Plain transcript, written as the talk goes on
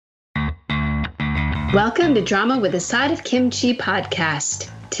Welcome to Drama with a Side of Kimchi podcast.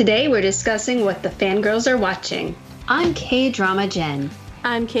 Today we're discussing what the fangirls are watching. I'm K-Drama Jen.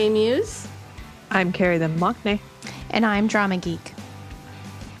 I'm K-Muse. I'm Carrie the Mockney. And I'm Drama Geek.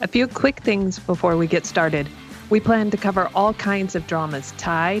 A few quick things before we get started. We plan to cover all kinds of dramas: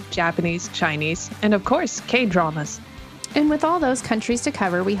 Thai, Japanese, Chinese, and of course, K-dramas. And with all those countries to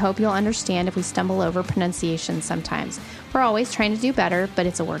cover, we hope you'll understand if we stumble over pronunciation sometimes. We're always trying to do better, but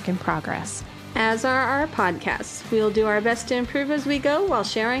it's a work in progress. As are our podcasts. We'll do our best to improve as we go while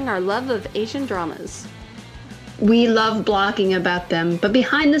sharing our love of Asian dramas. We love blogging about them, but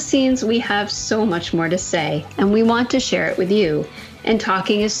behind the scenes we have so much more to say, and we want to share it with you. And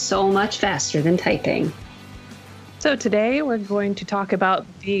talking is so much faster than typing. So today we're going to talk about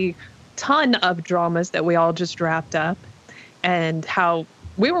the ton of dramas that we all just wrapped up and how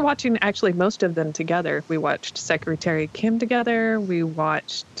we were watching actually most of them together. We watched Secretary Kim together. We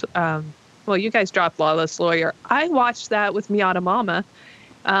watched, you guys dropped Lawless Lawyer. I watched that with Miyata Mama.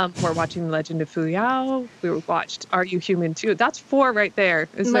 We're watching Legend of Fu Yao. We watched Are You Human Too? That's 4 right there.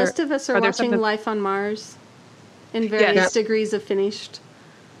 Most of us are watching Life on Mars in various degrees of finished.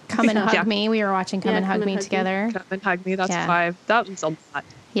 Come and Hug Me. We were watching Come and Hug Me together. Come and Hug Me. That's 5. That was a lot.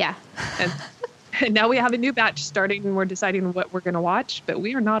 Yeah. And now we have a new batch starting and we're deciding what we're going to watch, but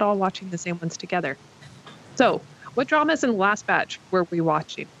we are not all watching the same ones together. So what dramas in the last batch were we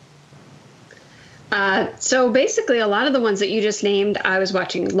watching? So basically a lot of the ones that you just named, I was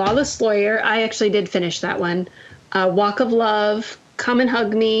watching Lawless Lawyer. I actually did finish that one. Walk of Love, Come and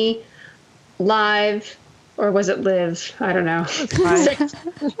Hug Me, Live, or was it Live? I don't know.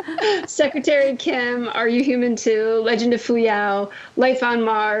 Secretary Kim, Are You Human Too? Legend of Fu Yao, Life on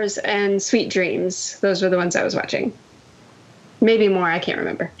Mars, and Sweet Dreams. Those were the ones I was watching. Maybe more. I can't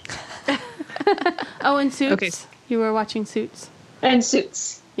remember. Oh, and Suits. Okay. You were watching Suits. And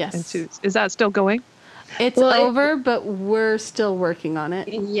Suits. Yes. And Suits. Is that still going? It's over, but we're still working on it.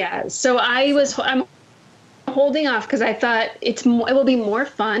 Yeah. So I'm holding off because I thought it will be more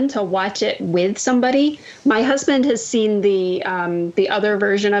fun to watch it with somebody. My husband has seen the other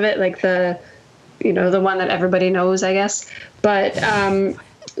version of it, like the one that everybody knows, I guess. But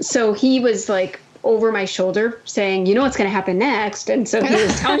so he was like over my shoulder saying, you know what's going to happen next, and so he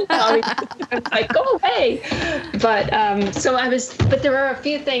was telling me all these things. I was like, go away. But but there are a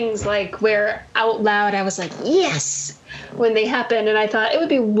few things like where out loud I was like, yes, when they happened, and I thought it would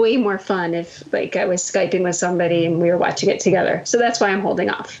be way more fun if like I was Skyping with somebody and we were watching it together. So that's why I'm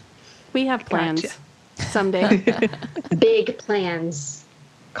holding off. We have plans someday. Big plans.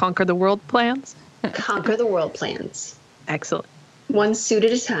 Conquer the world plans? Conquer the world plans. Excellent. One suit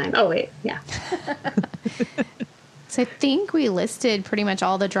at a time. Oh, wait. Yeah. So I think we listed pretty much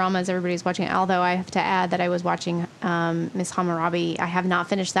all the dramas everybody's watching, although I have to add that I was watching Miss Hammurabi. I have not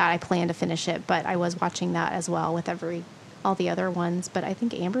finished that. I plan to finish it, but I was watching that as well with all the other ones. But I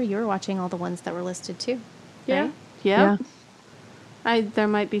think, Amber, you were watching all the ones that were listed too. Yeah. Right? Yeah. There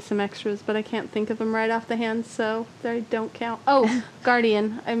might be some extras, but I can't think of them right off the hand, so they don't count. Oh,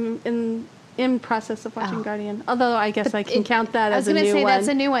 Guardian. I'm in process of watching Guardian. Although I guess I can count that as a new one. I was going to say that's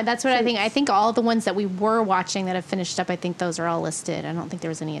a new one. That's what I think. I think all the ones that we were watching that have finished up, I think those are all listed. I don't think there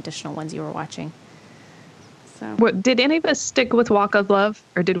was any additional ones you were watching. So Did any of us stick with Walk of Love,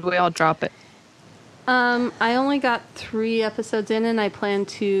 or did we all drop it? I only got 3 episodes in, and I plan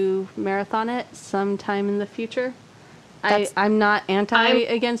to marathon it sometime in the future. I'm not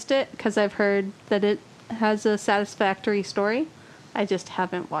against it because I've heard that it has a satisfactory story. I just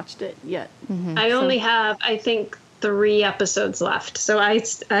haven't watched it yet. Mm-hmm. I only have, I think, 3 episodes left. So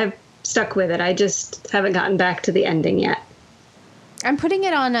I've stuck with it. I just haven't gotten back to the ending yet. I'm putting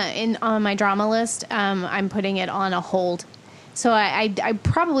it on my drama list. I'm putting it on a hold. So I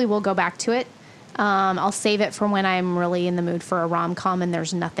probably will go back to it. I'll save it for when I'm really in the mood for a rom-com and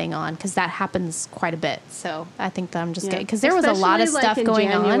there's nothing on, because that happens quite a bit. So I think that I'm just getting, because there was a lot of stuff going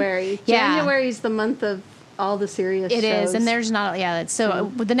January. on. Yeah. January's the month of all the serious shows. It is, and there's not, so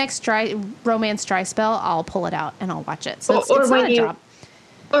with the next romance dry spell, I'll pull it out and I'll watch it. So it's not a drop.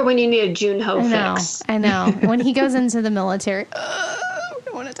 Or when you need a Junho fix. I know. When he goes into the military, we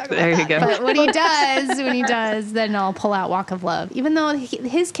don't want to talk about that. There you go. But when he does, then I'll pull out Walk of Love. Even though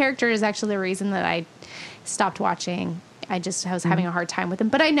his character is actually the reason that I stopped watching. I was having a hard time with him.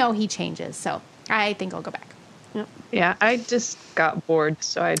 But I know he changes, so I think I'll go back. Yep. Yeah, I just got bored,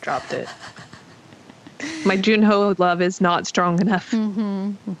 so I dropped it. My Junho love is not strong enough.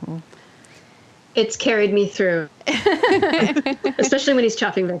 Mm-hmm, mm-hmm. It's carried me through. Especially when he's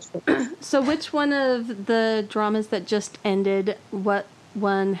chopping vegetables. So which one of the dramas that just ended, what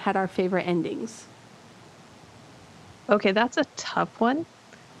one had our favorite endings? Okay, that's a tough one.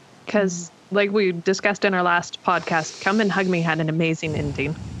 because like we discussed in our last podcast, Come and Hug Me had an amazing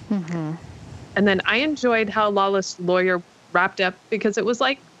ending. And then I enjoyed how Lawless Lawyer wrapped up, because it was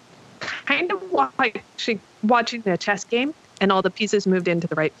like kind of watching a chess game and all the pieces moved into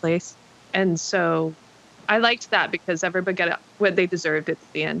the right place. And so I liked that because everybody got what they deserved at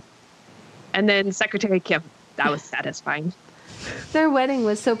the end. And then Secretary Kim, that was satisfying. Their wedding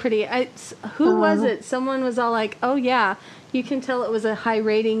was so pretty. Who was it? Someone was all like, oh yeah, you can tell it was a high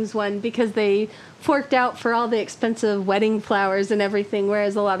ratings one because they forked out for all the expensive wedding flowers and everything,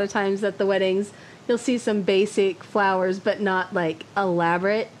 whereas a lot of times at the weddings you'll see some basic flowers but not like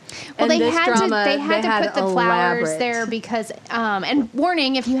elaborate. Well, and they had to put the flowers elaborate. there because and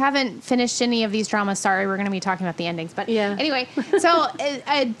warning, if you haven't finished any of these dramas, sorry, we're going to be talking about the endings, but Yeah. anyway, so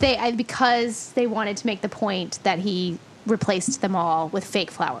because they wanted to make the point that he replaced them all with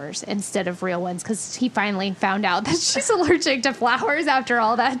fake flowers instead of real ones, because he finally found out that she's allergic to flowers after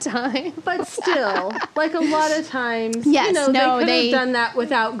all that time. But still, like a lot of times, Yes, you know, no, they could they- have done that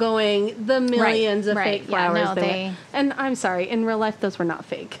without going the millions of right, fake yeah, flowers. no, they- And I'm sorry, in real life, those were not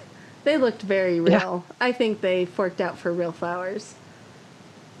fake. They looked very real. I think they forked out for real flowers.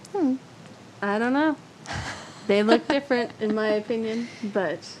 I don't know. They look different, in my opinion,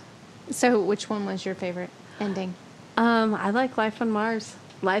 but So which one was your favorite ending? I like Life on Mars.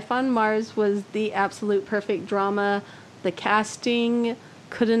 Life on Mars was the absolute perfect drama. The casting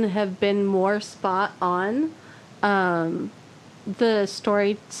couldn't have been more spot on. The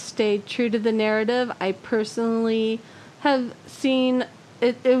story stayed true to the narrative. I personally have seen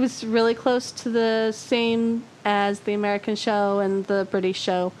it. It was really close to the same as the American show and the British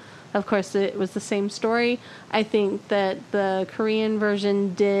show. Of course, it was the same story. I think that the Korean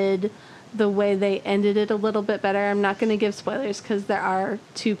version did the way they ended it a little bit better. I'm not going to give spoilers because there are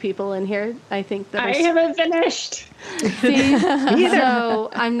two people in here. I think that I haven't finished. See, so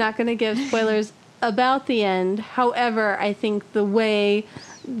I'm not going to give spoilers about the end. However, I think the way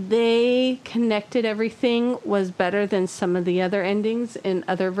they connected everything was better than some of the other endings in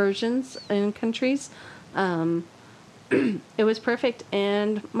other versions in countries. It was perfect,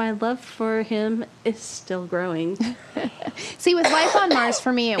 and my love for him is still growing. See, with Life on Mars,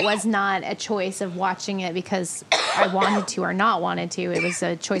 for me, it was not a choice of watching it because I wanted to or not wanted to. It was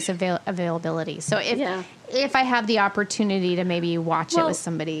a choice of availability. So if I have the opportunity to maybe watch it with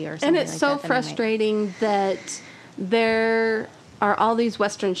somebody or something, and it's like so that, then I might. frustrating that there are all these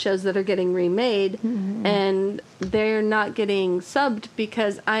Western shows that are getting remade, and they're not getting subbed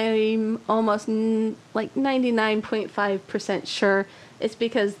because I'm almost like 99.5% sure it's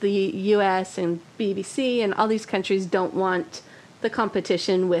because the U.S. and BBC and all these countries don't want the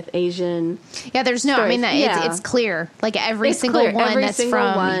competition with Asian. Yeah, there's no. I mean, stories. it's clear. Like every It's single clear. one Every that's single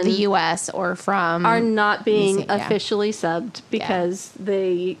from one the U.S. or from are not being yeah. officially subbed because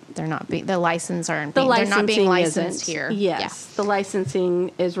they're not being the license aren't the being, they're not being licensing licensed isn't. here. Yes, the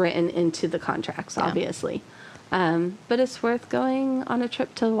licensing is written into the contracts, obviously. But it's worth going on a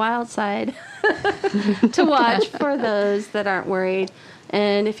trip to Wildside to watch for those that aren't worried.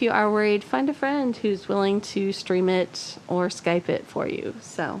 And if you are worried, find a friend who's willing to stream it or Skype it for you.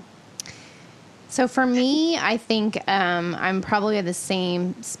 So for me, I think I'm probably at the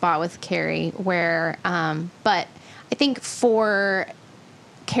same spot with Carrie where, but I think for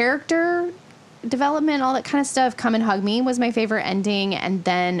character development, all that kind of stuff, Come and Hug Me was my favorite ending. And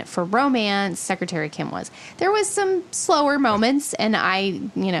then for romance, Secretary Kim was. There was some slower moments, and I,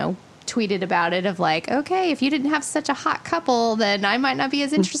 tweeted about it of like, okay, if you didn't have such a hot couple, then I might not be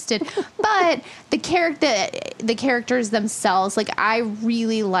as interested. But the characters themselves, like I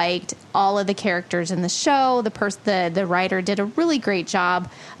really liked all of the characters in the show. The writer did a really great job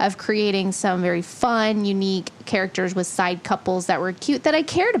of creating some very fun, unique characters with side couples that were cute that I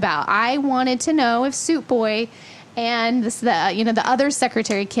cared about. I wanted to know if Suit Boy and the other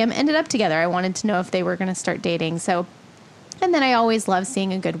Secretary Kim ended up together. I wanted to know if they were going to start dating. So. And then I always love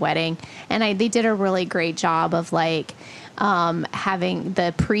seeing a good wedding. And they did a really great job of like having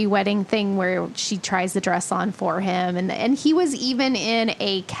the pre-wedding thing where she tries the dress on for him. And he was even in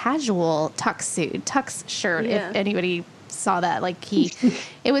a casual tux shirt, if anybody saw that. Like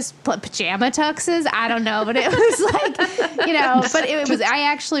it was pajama tuxes. I don't know, but it was like, but it was,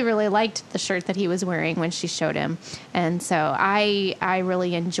 I actually really liked the shirt that he was wearing when she showed him. And so I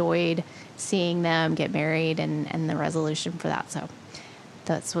really enjoyed seeing them get married and the resolution for that. So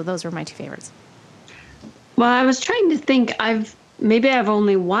those were my two favorites. Well, I was trying to think. I've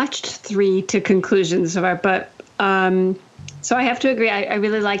only watched 3 to conclusion so far, but so I have to agree. I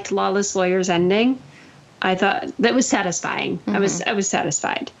really liked Lawless Lawyer's ending. I thought that was satisfying. I was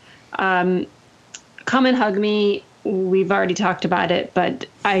satisfied. Come and Hug Me. we've already talked about it, but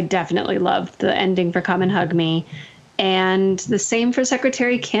I definitely loved the ending for Come and Hug Me. And the same for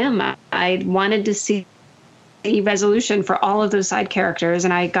Secretary Kim. I wanted to see a resolution for all of those side characters,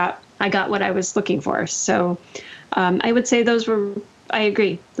 and I got what I was looking for. So I would say I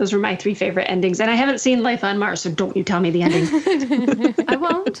agree. Those were my 3 favorite endings. And I haven't seen Life on Mars, so don't you tell me the ending. I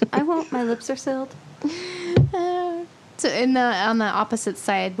won't. My lips are sealed. So on the opposite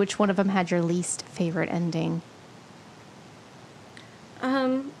side, which one of them had your least favorite ending?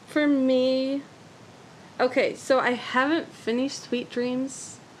 For me, okay, so I haven't finished Sweet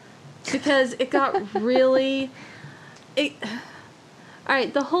Dreams because it got really... All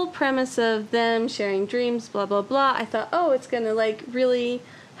right, the whole premise of them sharing dreams, blah, blah, blah, I thought, oh, it's going to, like, really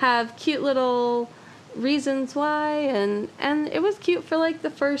have cute little reasons why, and it was cute for, like,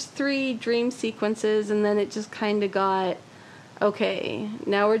 the first 3 dream sequences, and then it just kind of got, okay,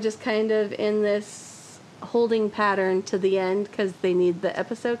 now we're just kind of in this holding pattern to the end because they need the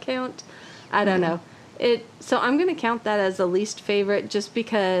episode count. I don't know. So I'm going to count that as the least favorite just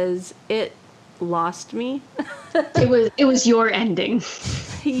because it lost me. It was your ending.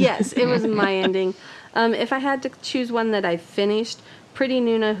 Yes, it was my ending. If I had to choose one that I finished, Pretty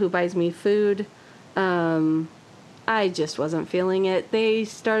Nuna Who Buys Me Food, I just wasn't feeling it. They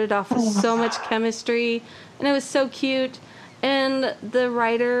started off with so much chemistry, and it was so cute, and the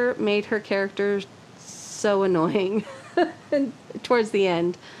writer made her character so annoying towards the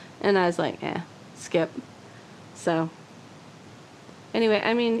end, and I was like, skip. So anyway,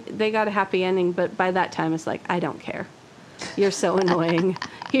 I mean, they got a happy ending, but by that time, it's like, I don't care. You're so annoying.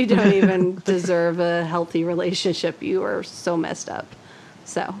 You don't even deserve a healthy relationship. You are so messed up.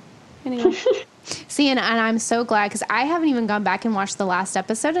 So, anyway. See, and I'm so glad because I haven't even gone back and watched the last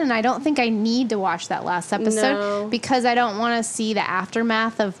episode, and I don't think I need to watch that last episode because I don't want to see the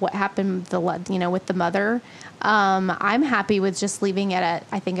aftermath of what happened, with the mother. I'm happy with just leaving it at,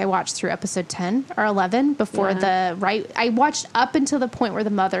 I think I watched through episode 10 or 11 before I watched up until the point where the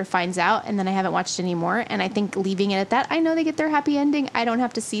mother finds out, and then I haven't watched anymore. And I think leaving it at that, I know they get their happy ending. I don't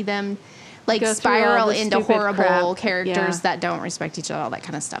have to see them spiral into horrible characters that don't respect each other, all that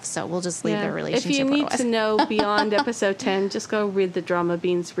kind of stuff. So we'll just leave their relationship. If you need to know beyond episode 10, just go read the Drama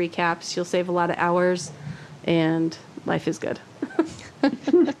Beans recaps. You'll save a lot of hours, and life is good.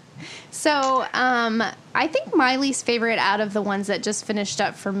 So, I think my least favorite out of the ones that just finished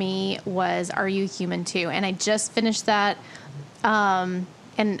up for me was Are You Human Too? And I just finished that. And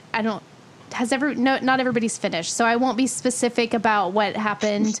I don't, not everybody's finished, so I won't be specific about what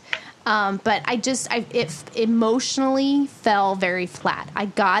happened. But it emotionally fell very flat. I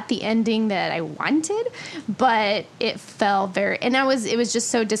got the ending that I wanted, but it fell it was just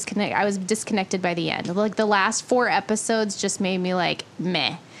so disconnected. I was disconnected by the end. Like the last 4 episodes just made me like,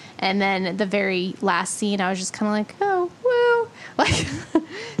 meh. And then the very last scene, I was just kind of like, oh, woo. Like,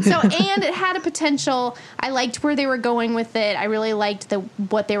 so, and it had a potential. I liked where they were going with it. I really liked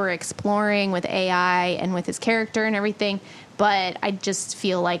what they were exploring with AI and with his character and everything. But I just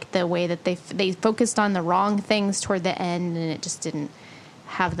feel like the way that they focused on the wrong things toward the end, and it just didn't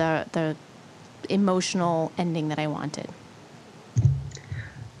have the emotional ending that I wanted.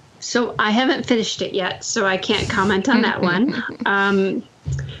 So I haven't finished it yet, so I can't comment on that one.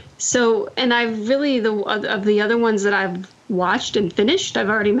 And I've really, of the other ones that I've watched and finished, I've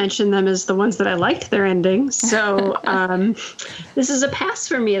already mentioned them as the ones that I liked their endings. So this is a pass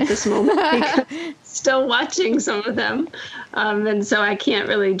for me at this moment because I'm still watching some of them. And so I can't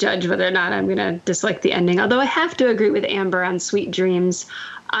really judge whether or not I'm going to dislike the ending. Although I have to agree with Amber on Sweet Dreams.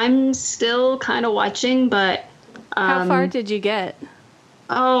 I'm still kind of watching, but... How far did you get?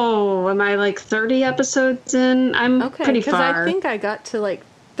 Oh, am I like 30 episodes in? I'm pretty far. Because I think I got to like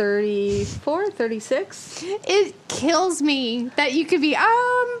 34, 36. It kills me that you could be,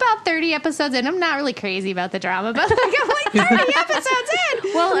 I'm about 30 episodes in. I'm not really crazy about the drama, but I'm like 30 episodes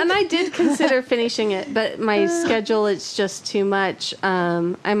in. Well, and I did consider finishing it, but my schedule, it's just too much.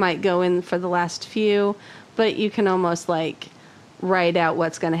 I might go in for the last few, but you can almost like write out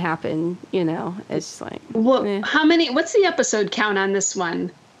what's going to happen, It's like... Well, what's the episode count on this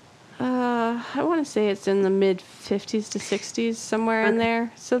one? I want to say it's in the mid-50s to 60s, somewhere in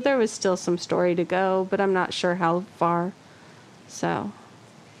there. So there was still some story to go, but I'm not sure how far. So,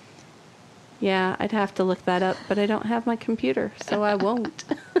 yeah, I'd have to look that up, but I don't have my computer, so I won't.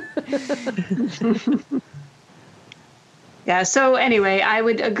 Yeah, so anyway, I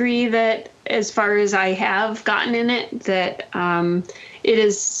would agree that as far as I have gotten in it, that it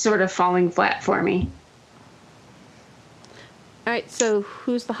is sort of falling flat for me. All right, so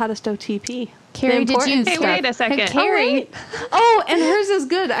who's the hottest OTP? Carrie, did you? Hey, wait a second. Carrie. Oh, and hers is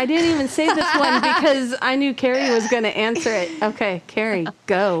good. I didn't even say this one because I knew Carrie was going to answer it. Okay, Carrie,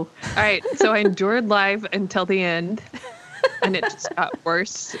 go. All right, so I endured live until the end, and it just got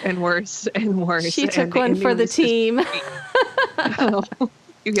worse and worse and worse. She took and one for the was just team.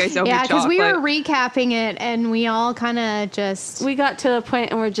 You guys owe me Yeah, because we were chocolate. recapping it, and we all kind of just. We got to a point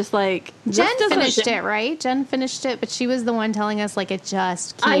and we're just like, Jen this doesn't- finished it, right? Jen finished it, but she was the one telling us like it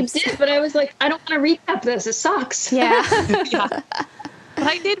just keeps. I did, but I was like, I don't want to recap this. It sucks. Yeah. Yeah. But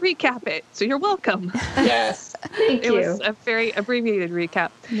I did recap it, so you're welcome. Yes. Thank It you. was a very abbreviated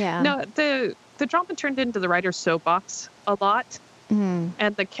recap. Yeah. No, the drama turned into the writer's soapbox a lot,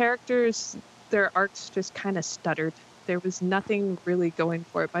 and the characters, their arcs just kind of stuttered. There was nothing really going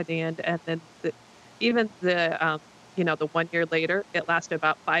for it by the end, and then even the 1 year later, it lasted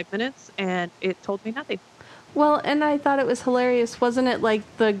about 5 minutes, and it told me nothing. Well, and I thought it was hilarious. Wasn't it like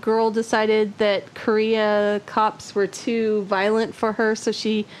the girl decided that Korea cops were too violent for her, so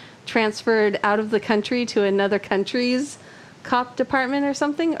she transferred out of the country to another country's cop department or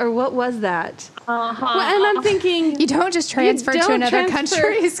something? Or what was that? Uh-huh. Well, and I'm thinking, You don't just transfer to don't another transfer-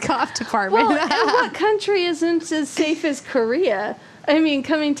 country's cop department. well, and what country isn't as safe as Korea? I mean,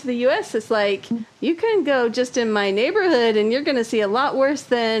 coming to the U.S., it's like, you can go just in my neighborhood and you're going to see a lot worse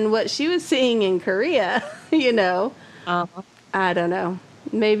than what she was seeing in Korea, you know? Uh-huh. I don't know.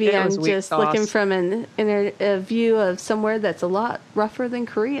 Maybe It I'm was weak just sauce. looking from a view of somewhere that's a lot rougher than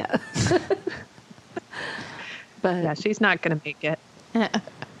Korea. But Yeah, she's not going to make it.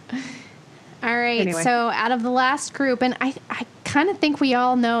 All right. Anyway. So out of the last group, and I kind of think we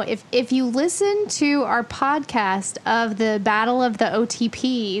all know if you listen to our podcast of the Battle of the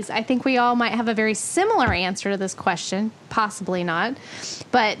OTPs, I think we all might have a very similar answer to this question. Possibly not,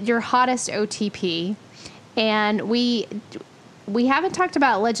 but your hottest OTP, and we haven't talked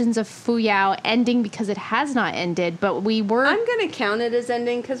about Legends of Fuyao ending because it has not ended, but we were. I'm going to count it as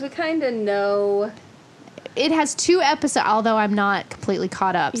ending because we kind of know. It has 2 episodes, although I'm not completely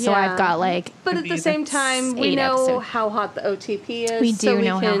caught up, so Yeah. I've got like. But at the same time, we 8 know episodes. how hot the OTP is. We do so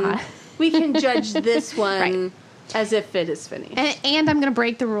know how hot. We can judge this one Right. as if it is finished. And I'm going to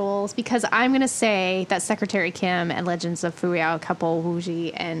break the rules because I'm going to say that Secretary Kim and Legends of Fuyao couple,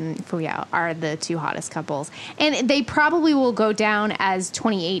 Wuji and Fuyao, are the 2 hottest couples. And they probably will go down as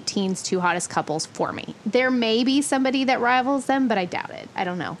 2018's 2 hottest couples for me. There may be somebody that rivals them, but I doubt it. I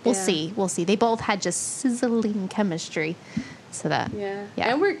don't know. We'll Yeah. see. We'll see. They both had just sizzling chemistry. So that, Yeah. Yeah.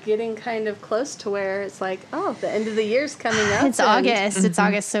 And we're getting kind of close to where it's like, oh, the end of the year's coming up. It's and August. It's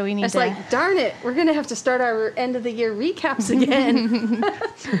August, so we need It's to. like, darn it, we're going to have to start our end of the year recaps again.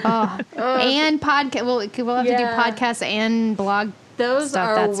 and podcast. We'll have to do Yeah. podcasts and blog. Those Stuff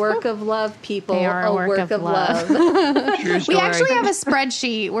are that's- work of love, people. They are a work of love. True We story. actually have a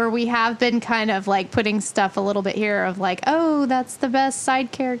spreadsheet where we have been kind of like putting stuff a little bit here of like, oh, that's the best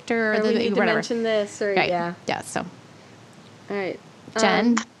side character, Or or we need to whatever. mention this, or Right. yeah. Yeah. So, All right.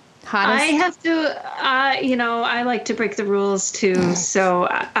 Jen, hottest. I have to, I like to break the rules too. So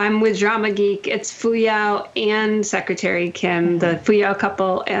I'm with Drama Geek. It's Fuyao and Secretary Kim, the Fuyao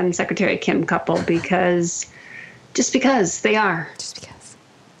couple and Secretary Kim couple, because they are. Just because.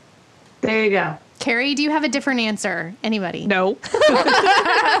 There you go. Carrie, do you have a different answer? Anybody? No.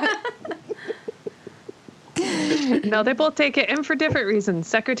 No, they both take it, and for different reasons.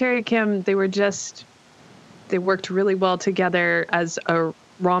 Secretary Kim, they worked really well together as a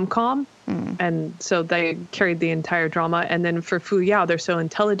rom-com, and so they carried the entire drama. And then for Fuyao, they're so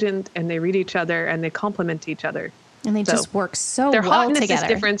intelligent, and they read each other, and they complement each other. And they So, just work so Their well hotness together. is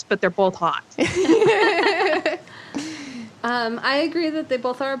different, but they're both hot. I agree that they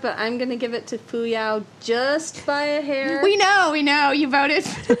both are, but I'm going to give it to Fuyao just by a hair. We know. You voted.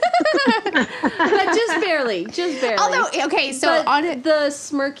 But just barely. Just barely. Although, okay, so but on it. the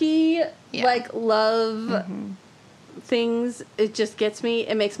smirky, Yeah. like, love things, it just gets me.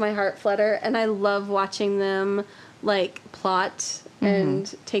 It makes my heart flutter. And I love watching them, like, plot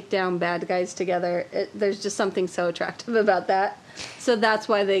and take down bad guys together. There's just something so attractive about that. So that's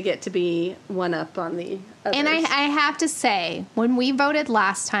why they get to be one up on the others. And I have to say, when we voted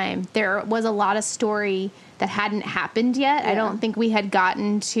last time, there was a lot of story that hadn't happened yet. I Yeah. don't think we had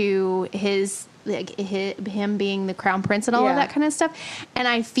gotten to him being the crown prince and all of Yeah. that kind of stuff. And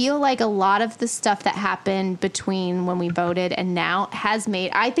I feel like a lot of the stuff that happened between when we voted and now has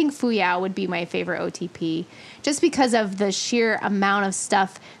made, I think Fuyao would be my favorite OTP just because of the sheer amount of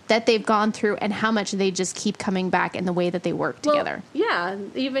stuff that they've gone through and how much they just keep coming back in the way that they work Well, together. Yeah,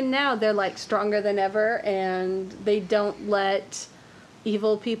 even now they're like stronger than ever, and they don't let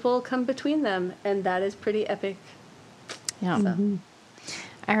evil people come between them, and that is pretty epic. Yeah. So.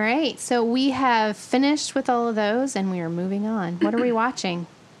 All right. So we have finished with all of those and we are moving on. What are we watching?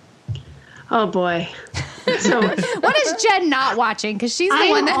 Oh boy. So What is Jen not watching? Because she's the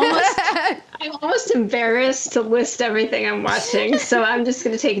one that. I'm almost embarrassed to list everything I'm watching. So I'm just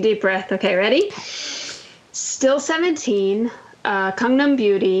going to take a deep breath. Okay, ready? Still 17, Gangnam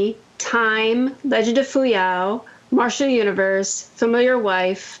Beauty, Time, Legend of Fuyao, Marshall Universe, Familiar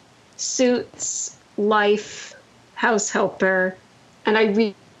Wife, Suits, Life, House Helper, and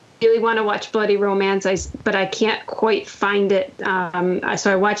I really want to watch Bloody Romance, but I can't quite find it.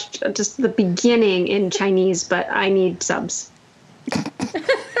 So I watched just the beginning in Chinese, but I need subs.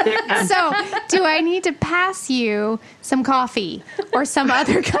 So, do I need to pass you some coffee or some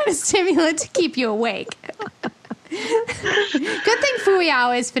other kind of stimulant to keep you awake? Good thing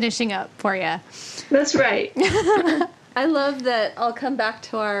Fuyao is finishing up for you. That's right. I love that I'll come back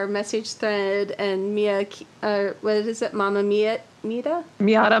to our message thread and Mia, what is it, Mama Mia?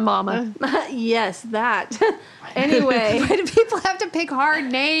 Miata Mama. Yes, that. Anyway. Why do people have to pick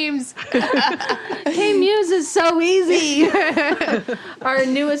hard names? K-Muse is so easy. Our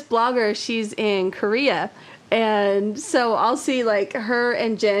newest blogger, she's in Korea. And so I'll see like her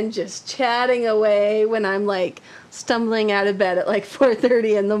and Jen just chatting away when I'm like stumbling out of bed at like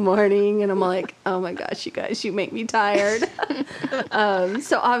 4:30 in the morning. And I'm like, oh my gosh, you guys, you make me tired.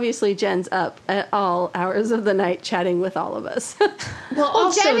 So obviously Jen's up at all hours of the night chatting with all of us. Well,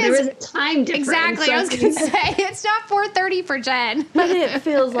 also Jen there is- is a time difference. Exactly. So I was going to say, it's not 4:30 for Jen. But it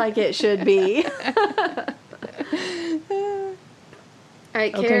feels like it should be. All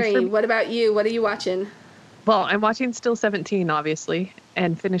right, Okay, Carrie, what about you? What are you watching? Well, I'm watching Still 17, obviously,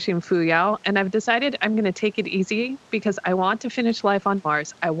 and finishing Fuyao. And I've decided I'm going to take it easy because I want to finish Life on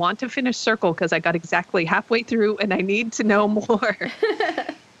Mars. I want to finish Circle because I got exactly halfway through and I need to know more.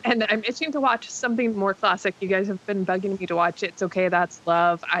 And I'm itching to watch something more classic. You guys have been bugging me to watch It's Okay, That's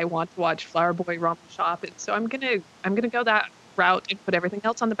Love. I want to watch Flower Boy Rumble Shop. And so I'm gonna go that route and put everything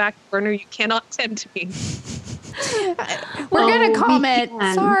else on the back burner. You cannot tempt me. We're going to we comment.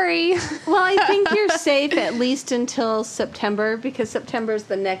 can. Sorry. Well, I think you're safe at least until September because September is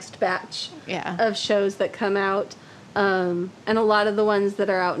the next batch Yeah. of shows that come out. And a lot of the ones that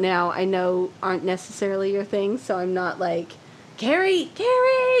are out now I know aren't necessarily your thing, so I'm not like, Carrie,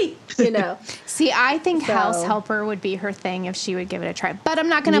 you know. See, I think So- House Helper would be her thing if she would give it a try. But I'm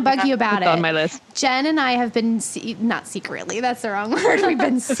not going to bug you about It's it. on my list. Jen and I have been, not secretly, that's the wrong word. We've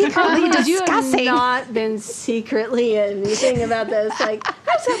been secretly You have discussing. not been secretly anything about this, like,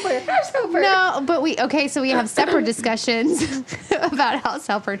 House Helper. No, but so we have separate discussions about House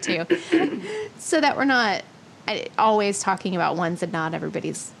Helper too. So that we're not always talking about ones that not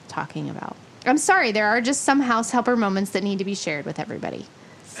everybody's talking about. I'm sorry, there are just some House Helper moments that need to be shared with everybody.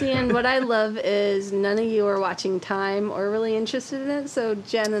 See, and what I love is none of you are watching Time or really interested in it, so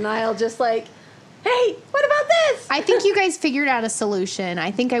Jen and I'll just like, hey, what about this? I think you guys figured out a solution. I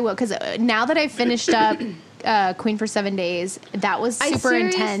think I will, because now that I've finished up Queen for 7 Days, that was super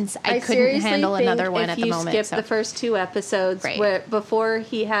intense. I couldn't seriously handle think another one at the moment. If you skip so. the first 2 episodes Right. before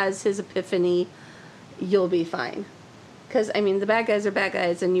he has his epiphany, you'll be fine. Because, I mean, the bad guys are bad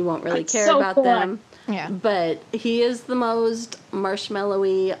guys, and you won't really That's care so about cool. them. Yeah. But he is the most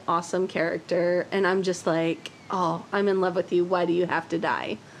marshmallowy, awesome character, and I'm just like, oh, I'm in love with you. Why do you have to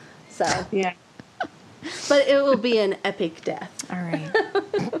die? So, Yeah. but it will be an epic death. All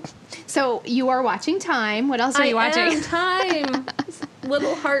right. So you are watching Time. What else are you watching? Am Time.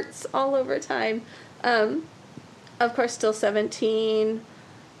 Little hearts all over Time. Of course, Still 17.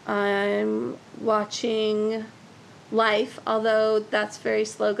 I'm watching Life, although that's very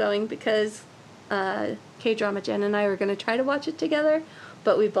slow going because K-Drama Jen and I were going to try to watch it together,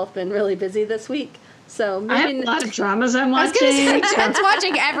 but we've both been really busy this week. So I have maybe a lot of dramas I'm I was going to watching. say, Jen's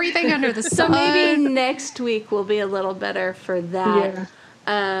watching everything under the so sun. maybe next week will be a little better for that. Yeah.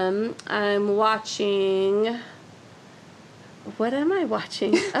 I'm watching. What am I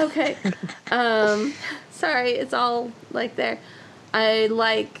watching? Okay. Sorry, it's all like there. I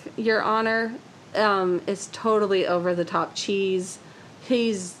like Your Honor. It's totally over the top cheese.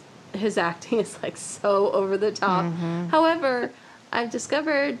 His acting is like so over the top. However, I've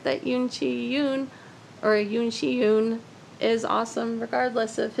discovered that Yoon Shi-yoon is awesome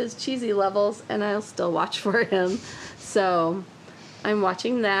regardless of his cheesy levels, and I'll still watch for him. So I'm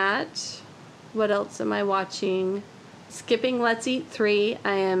watching that. What else am I watching? Skipping Let's Eat 3.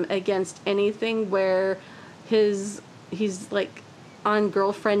 I am against anything where he's like on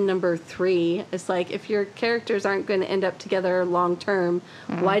girlfriend number 3. It's like, if your characters aren't going to end up together long term,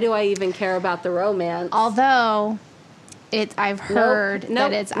 why do I even care about the romance? Although, I've heard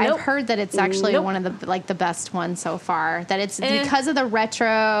Nope. I've heard that it's actually one of the best ones so far. That it's because of the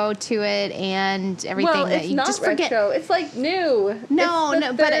retro to it and everything. Well, that it's you not just retro. forget. It's like new. No,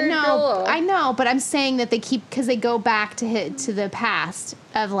 Girl. I know, but I'm saying that they keep because they go back to the past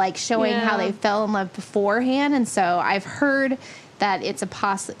of like showing how they fell in love beforehand, and so I've heard that it's a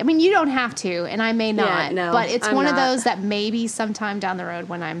I mean, you don't have to, and I may not, but it's one of those that maybe sometime down the road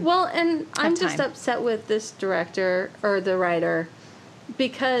when I'm I'm just upset with this director or the writer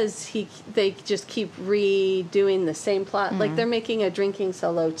because they just keep redoing the same plot. Like they're making a Drinking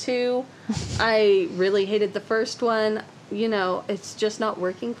Solo 2. I really hated the first one. You know, it's just not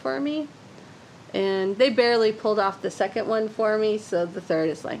working for me. And they barely pulled off the second one for me, so the third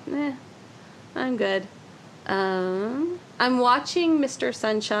is like, nah, I'm good. I'm watching Mr.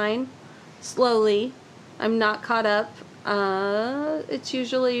 Sunshine slowly. I'm not caught up. It's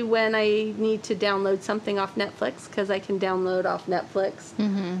usually when I need to download something off Netflix because I can download off Netflix,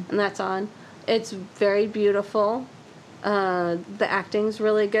 and that's on. It's very beautiful. The acting's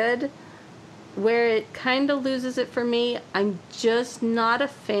really good. Where it kind of loses it for me, I'm just not a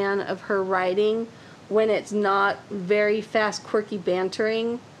fan of her writing when it's not very fast, quirky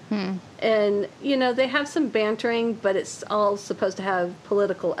bantering. And, you know, they have some bantering, but it's all supposed to have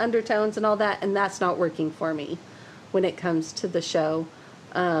political undertones and all that, and that's not working for me when it comes to the show.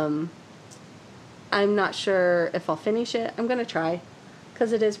 I'm not sure if I'll finish it. I'm going to try,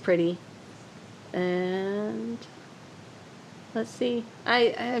 because it is pretty. And let's see.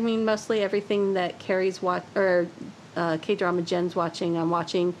 I mean, mostly everything that Carrie's K-Drama Jen's watching, I'm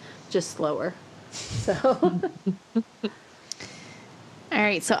watching just slower. So... All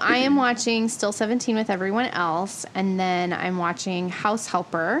right, so I am watching Still 17 with everyone else, and then I'm watching House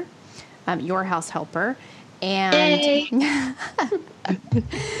Helper, Your House Helper, and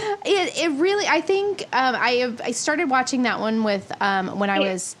it really, I think I started watching that one with when I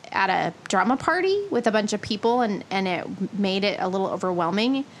was at a drama party with a bunch of people, and it made it a little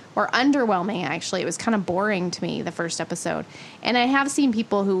overwhelming or underwhelming. Actually, it was kind of boring to me the first episode, and I have seen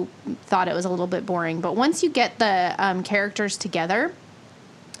people who thought it was a little bit boring. But once you get the characters together,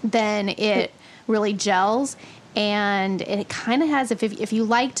 then it really gels, and it kind of has, if you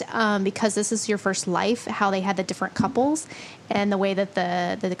liked, because this is your first life, how they had the different couples and the way that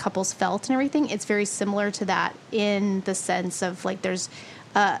the couples felt and everything, it's very similar to that in the sense of like there's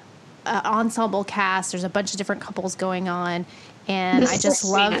a ensemble cast, there's a bunch of different couples going on, and I just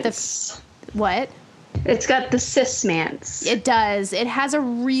love what? It's got the cis-mans. It does. It has a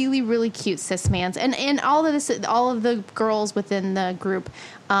really, really cute cis-mans. And all of the girls within the group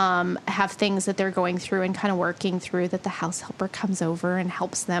have things that they're going through and kind of working through that the house helper comes over and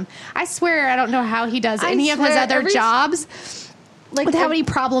helps them. I swear, I don't know how he does any of his other jobs. Like with how many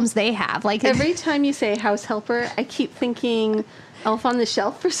problems they have. Like every time you say house helper, I keep thinking Elf on the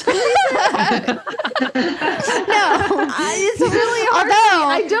Shelf for some reason. No, it's really hard.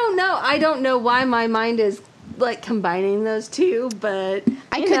 Although I don't know why my mind is like combining those two, but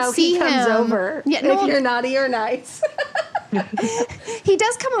I could see he comes him over if you're naughty or nice. He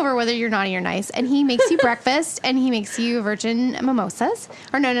does come over whether you're naughty or nice, and he makes you breakfast, and he makes you virgin mimosas.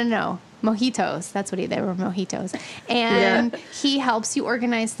 Or no. Mojitos. That's what they were, mojitos. And he helps you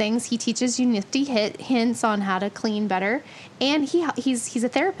organize things. He teaches you nifty hints on how to clean better. And he's a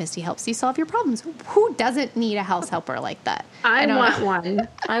therapist. He helps you solve your problems. Who doesn't need a house helper like that? I want one.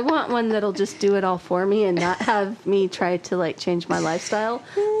 I want one that'll just do it all for me and not have me try to like change my lifestyle.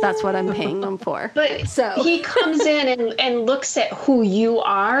 That's what I'm paying them for. But he comes in and looks at who you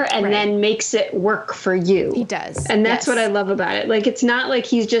are and then makes it work for you. He does. And that's what I love about it. Like, it's not like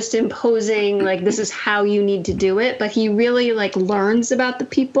he's just imposing, like, this is how you need to do it, but he really, like, learns about the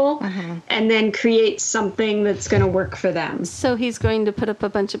people and then creates something that's going to work for them. So he's going to put up a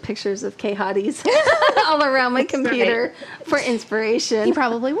bunch of pictures of K-hotties all around my computer for inspiration. He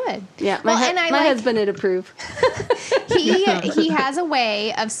probably would. Yeah, my husband would approve. He has a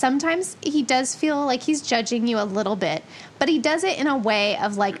way of, sometimes he does feel like he's judging you a little bit, but he does it in a way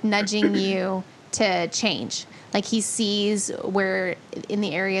of like nudging you to change. Like he sees where in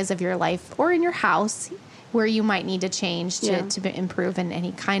the areas of your life or in your house where you might need to change to improve, and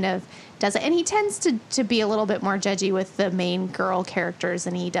he kind of does it. And he tends to be a little bit more judgy with the main girl characters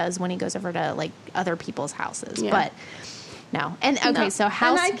than he does when he goes over to like other people's houses. Yeah. But no. And okay, so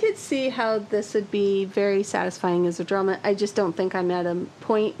house. And I could see how this would be very satisfying as a drama. I just don't think I'm at a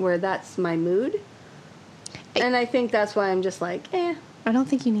point where that's my mood. And I think that's why I'm just like, I don't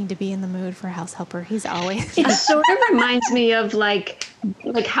think you need to be in the mood for a house helper. He's always. It sort of reminds me of like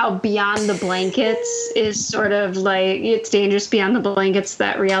how Beyond the Blankets is sort of like It's Dangerous Beyond the Blankets,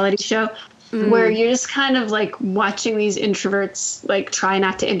 that reality show. where you're just kind of like watching these introverts like try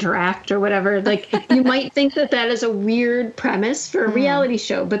not to interact or whatever. Like you might think that that is a weird premise for a reality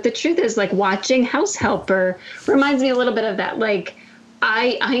show, but the truth is like watching House Helper reminds me a little bit of that. Like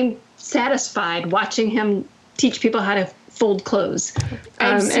I'm satisfied watching him teach people how to fold clothes.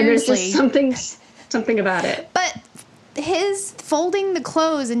 And there's just something about it. But his folding the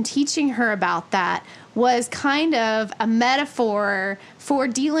clothes and teaching her about that was kind of a metaphor for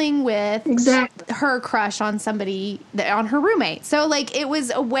dealing with her crush on somebody, on her roommate. So, like, it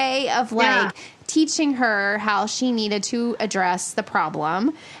was a way of, like, teaching her how she needed to address the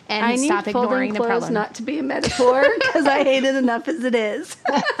problem and stop ignoring the problem. Not to be a metaphor, because I hate it enough as it is.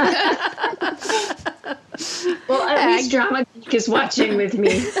 Well, at least Drama Geek is watching with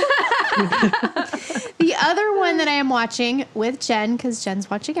me. The other one that I am watching with Jen, because Jen's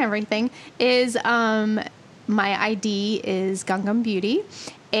watching everything, is my ID is Gangnam Beauty.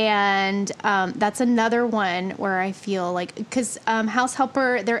 And that's another one where I feel like, because House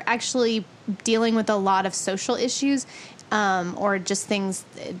Helper, they're actually dealing with a lot of social issues or just things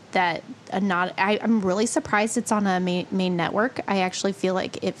that are not. I'm really surprised it's on a main network. I actually feel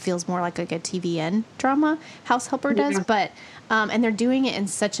like it feels more like a TVN drama, House Helper does. But and they're doing it in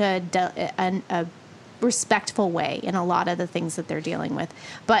such a respectful way in a lot of the things that they're dealing with.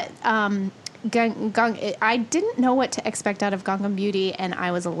 But I didn't know what to expect out of Gangnam Beauty, and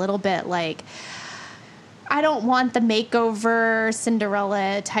I was a little bit like, I don't want the makeover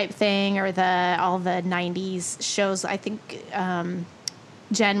Cinderella type thing or all the 90s shows. I think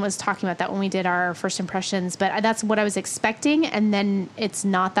Jen was talking about that when we did our first impressions, but that's what I was expecting, and then it's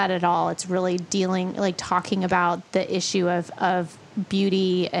not that at all. It's really talking about the issue of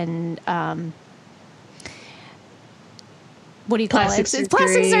beauty and what do you call it? It's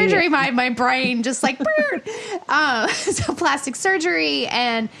plastic surgery. My brain just like, so plastic surgery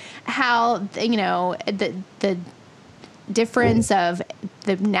and how, the difference of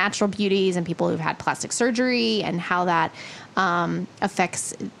the natural beauties and people who've had plastic surgery and how that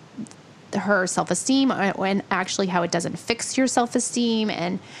affects her self-esteem, and actually how it doesn't fix your self-esteem,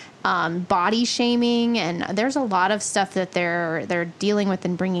 and body shaming. And there's a lot of stuff that they're dealing with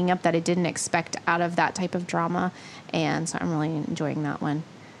and bringing up that I didn't expect out of that type of drama. And so I'm really enjoying that one.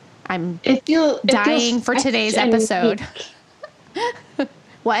 I'm dying for today's episode.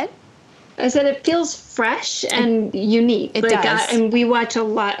 What? I said it feels fresh and unique. It does. And we watch a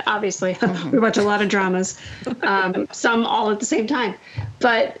lot, obviously. We watch a lot of dramas, some all at the same time.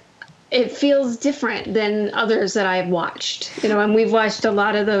 But it feels different than others that I've watched. And we've watched a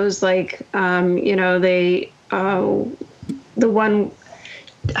lot of those, like, the one...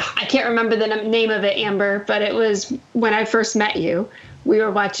 I can't remember the name of it, Amber, but it was When I First Met You. We were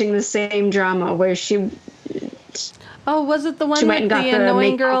watching the same drama where she... Oh, was it the one with the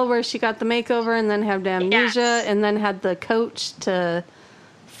annoying girl where she got the makeover and then had amnesia and then had the coach to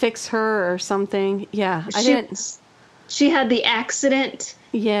fix her or something? Yeah, She had the accident.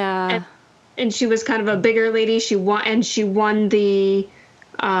 Yeah. And she was kind of a bigger lady. She won the...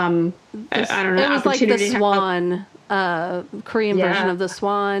 I don't know. It was like the Swan... Korean version of the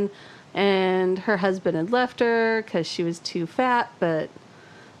Swan, and her husband had left her because she was too fat, but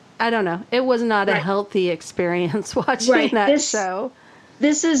I don't know. It was not a healthy experience watching that show.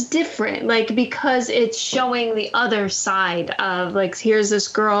 This is different, because it's showing the other side of, here's this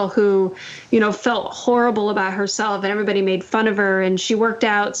girl who, felt horrible about herself and everybody made fun of her, and she worked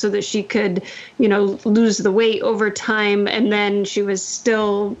out so that she could, lose the weight over time. And then she was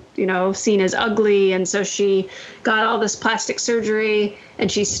still, seen as ugly. And so she got all this plastic surgery,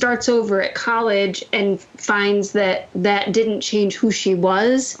 and she starts over at college and finds that that didn't change who she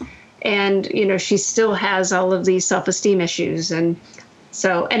was. And, she still has all of these self-esteem issues. And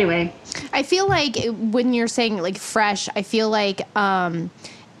so anyway, I feel like when you're saying fresh, I feel like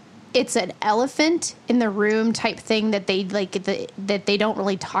it's an elephant in the room type thing that they that they don't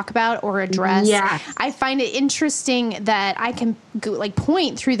really talk about or address. Yeah, I find it interesting that I can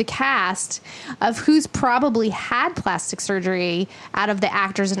point through the cast of who's probably had plastic surgery out of the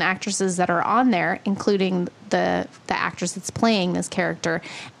actors and actresses that are on there, including the actress that's playing this character.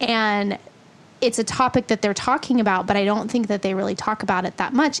 And it's a topic that they're talking about, but I don't think that they really talk about it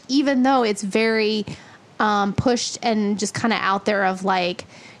that much, even though it's very pushed and just kind of out there of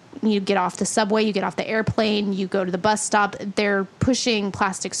you get off the subway, you get off the airplane, you go to the bus stop, they're pushing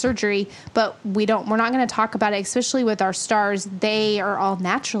plastic surgery, but we're not going to talk about it, especially with our stars. They are all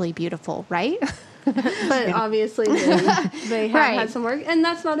naturally beautiful, right? But obviously they have Right. had some work, and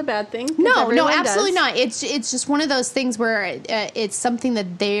that's not a bad thing. 'cause No, everyone absolutely does. not. It's just one of those things where it's something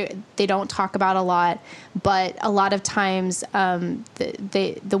that they don't talk about a lot, but a lot of times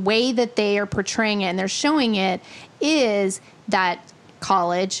the way that they are portraying it and they're showing it is that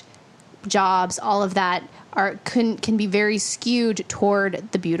college, jobs, all of that can be very skewed toward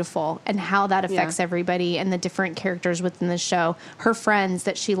the beautiful and how that affects everybody and the different characters within the show. Her friends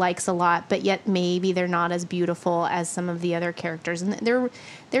that she likes a lot, but yet maybe they're not as beautiful as some of the other characters, and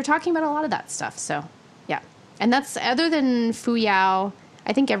they're talking about a lot of that stuff. So yeah, and that's other than Fu Yao.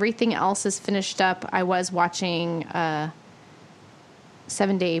 I think everything else is finished up. I was watching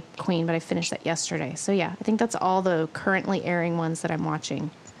 7 Day Queen, but I finished that yesterday. So yeah, I think that's all the currently airing ones that I'm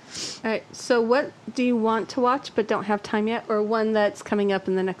watching. All right. So what do you want to watch but don't have time yet, or one that's coming up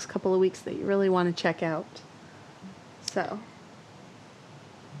in the next couple of weeks that you really want to check out? So.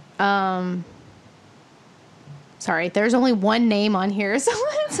 Sorry, there's only one name on here, so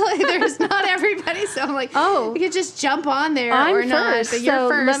it's like there's not everybody. So I'm like, Oh. you could just jump on there I'm or not. first, But you're so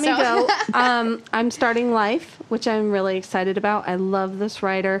first. let me go. I'm starting Life, which I'm really excited about. I love this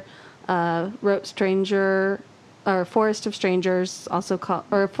writer. Wrote Forest of Strangers, also called,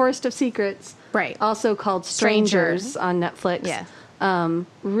 or Forest of Secrets, Right. Also called Stranger. Strangers on Netflix. Yeah.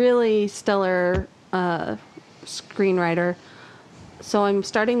 Really stellar screenwriter. So I'm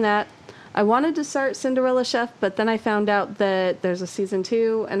starting that. I wanted to start Cinderella Chef, but then I found out that there's a season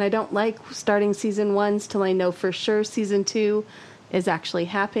 2, and I don't like starting season 1s till I know for sure season 2 is actually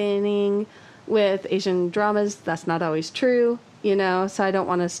happening. With Asian dramas, that's not always true, so I don't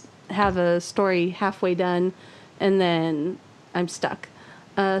want to have a story halfway done and then I'm stuck.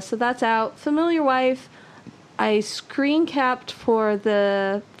 So that's out. Familiar Wife, I screen capped for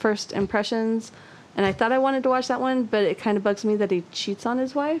the first impressions, and I thought I wanted to watch that one, but it kind of bugs me that he cheats on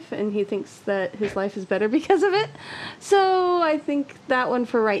his wife, and he thinks that his life is better because of it. So I think that one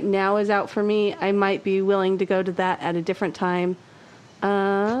for right now is out for me. I might be willing to go to that at a different time.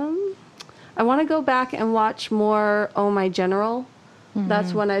 I want to go back and watch more Oh My General. Mm-hmm.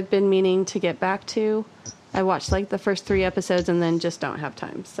 That's one I've been meaning to get back to. I watched like the first 3 episodes and then just don't have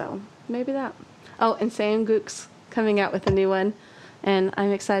time. So maybe that. Oh, and Seongguk's coming out with a new one, and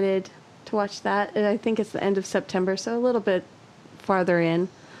I'm excited to watch that. And I think it's the end of September, so a little bit farther in.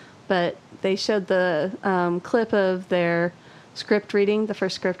 But they showed the clip of their script reading, the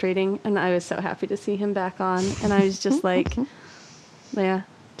first script reading, and I was so happy to see him back on. And I was just like, yeah,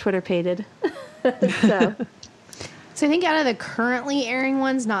 Twitter-pated. So I think out of the currently airing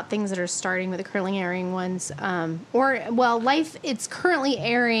ones, not things that are starting, but the currently airing ones, Life, it's currently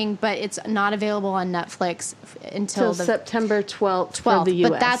airing, but it's not available on Netflix until September 12th for the US.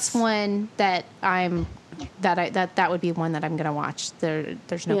 But that's one that that would be one that I'm going to watch.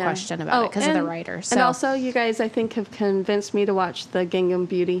 There's no question about it because of the writer. So. And also, you guys, I think, have convinced me to watch the Gangnam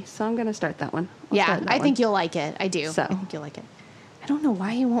Beauty, so I'm going to start that one. I think you'll like it. I do. So. I think you'll like it. I don't know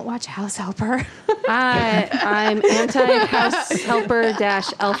why you won't watch House Helper. I'm anti-House Helper -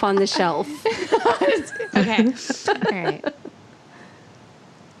 Elf on the Shelf. Okay. All right.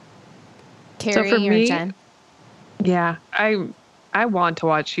 Carrie, so for me, Jen? Yeah, I want to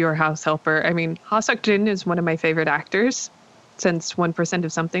watch Your House Helper. I mean, Ha Seok-jin is one of my favorite actors since 1%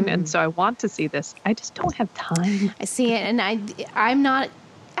 of Something, and so I want to see this. I just don't have time. I see it, and I'm not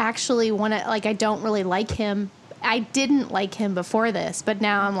actually I don't really like him. I didn't like him before this, but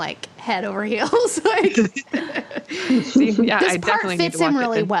now I'm like head over heels. See, yeah, this I part definitely need fits to watch him it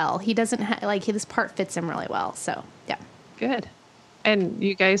really then. well. He doesn't this part fits him really well. So yeah, Good. And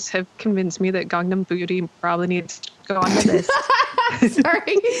you guys have convinced me that Gangnam Beauty probably needs to go on the list.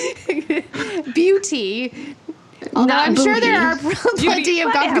 sorry, beauty. Although Not I'm sure booty. there are plenty of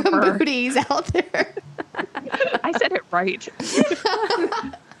Gangnam whatever. Booties out there. I said it right.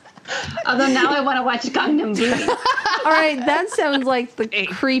 Although now I want to watch Gangnam Beauty. All right, that sounds like the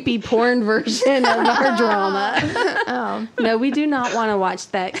creepy porn version of our drama. Oh. No, we do not want to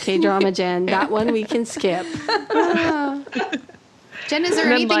watch that K-drama, Jen. That one we can skip. Jen, is there And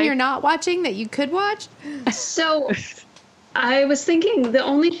then, anything you're not watching that you could watch? So I was thinking the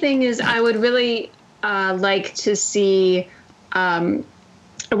only thing is I would really like to see I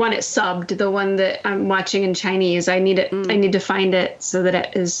want it subbed, the one that I'm watching in Chinese. I need it. I need to find it so that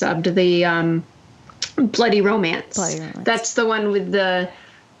it is subbed. The Bloody Romance. Bloody Romance. That's the one with the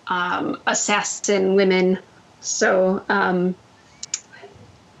assassin women. So I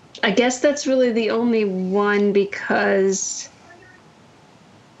guess that's really the only one because,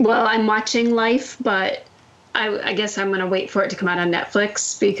 well, I'm watching Life, but I guess I'm going to wait for it to come out on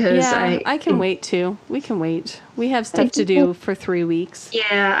Netflix because I can wait too. We can wait. We have stuff to do for 3 weeks.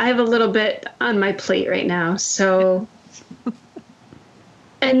 Yeah, I have a little bit on my plate right now. So,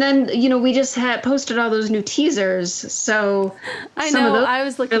 and then, we just had posted all those new teasers. So I know. I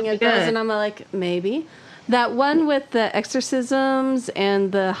was looking at those and I'm like, maybe. That one with the exorcisms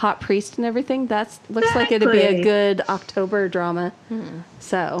and the hot priest and everything, looks like it'd be a good October drama.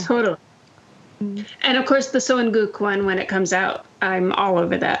 So totally. And of course, the Soen-guk one, when it comes out, I'm all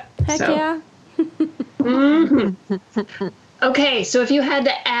over that. Heck yeah. Okay, so if you had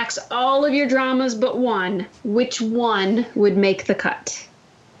to axe all of your dramas but one, which one would make the cut?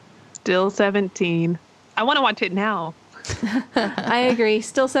 Still 17. I want to watch it now. I agree.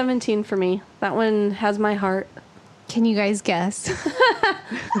 Still 17 for me. That one has my heart. Can you guys guess?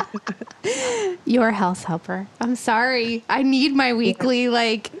 Your House Helper. I'm sorry. I need my weekly,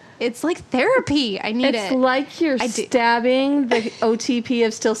 it's like therapy. I need it. It's like you're stabbing the OTP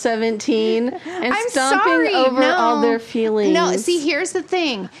of Still 17 and I'm stomping over all their feelings. No, see, here's the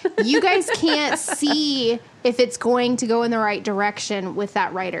thing. You guys can't see if it's going to go in the right direction with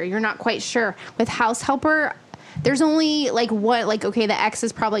that writer. You're not quite sure. With House Helper, there's only okay, the ex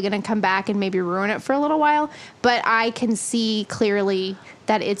is probably going to come back and maybe ruin it for a little while, but I can see clearly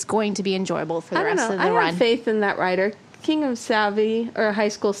that it's going to be enjoyable for the rest of the run. I have faith in that writer. King of Savvy or High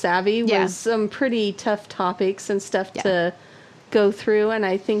School Savvy was some pretty tough topics and stuff to go through, and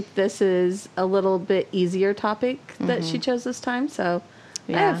I think this is a little bit easier topic that she chose this time, so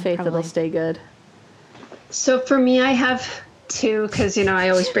I have faith it'll stay good. So for me, I have two, because I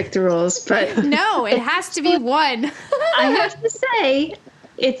always break the rules, but no, it has to be one. I have to say,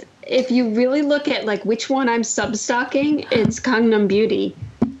 if you really look at which one I'm substocking, it's Gangnam Beauty.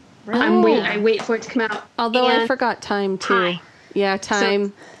 I wait for it to come out. Although I forgot Time too. Time. Yeah,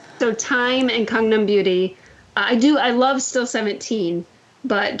 Time. So Time and Gangnam Beauty. I love Still 17,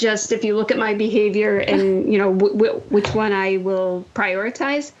 but just if you look at my behavior and which one I will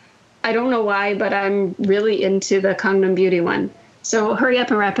prioritize, I don't know why, but I'm really into the Gangnam Beauty one. So hurry up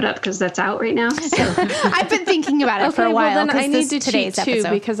and wrap it up because that's out right now. So. I've been thinking about it for a while. Well, then I need to today's cheat too episode.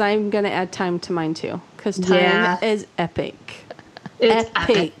 because I'm going to add Time to mine too because Time is epic. It's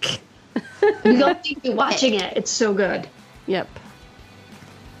epic. You don't think you're watching it. It's so good. Yep.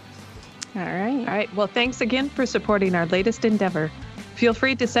 All right. Well, thanks again for supporting our latest endeavor. Feel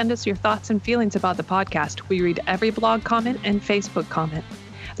free to send us your thoughts and feelings about the podcast. We read every blog comment and Facebook comment.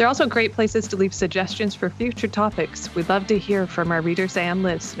 They're also great places to leave suggestions for future topics. We'd love to hear from our readers and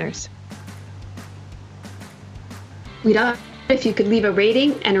listeners. We'd love if you could leave a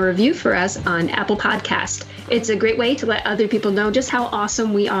rating and a review for us on Apple Podcast. It's a great way to let other people know just how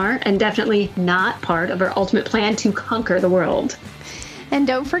awesome we are and definitely not part of our ultimate plan to conquer the world. And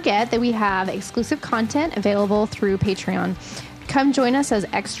don't forget that we have exclusive content available through Patreon. Come join us as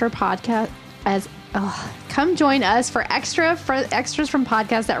extra podcast come join us for extras from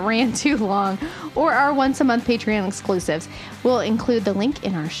podcasts that ran too long or our once a month Patreon exclusives. We'll include the link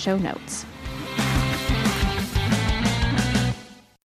in our show notes.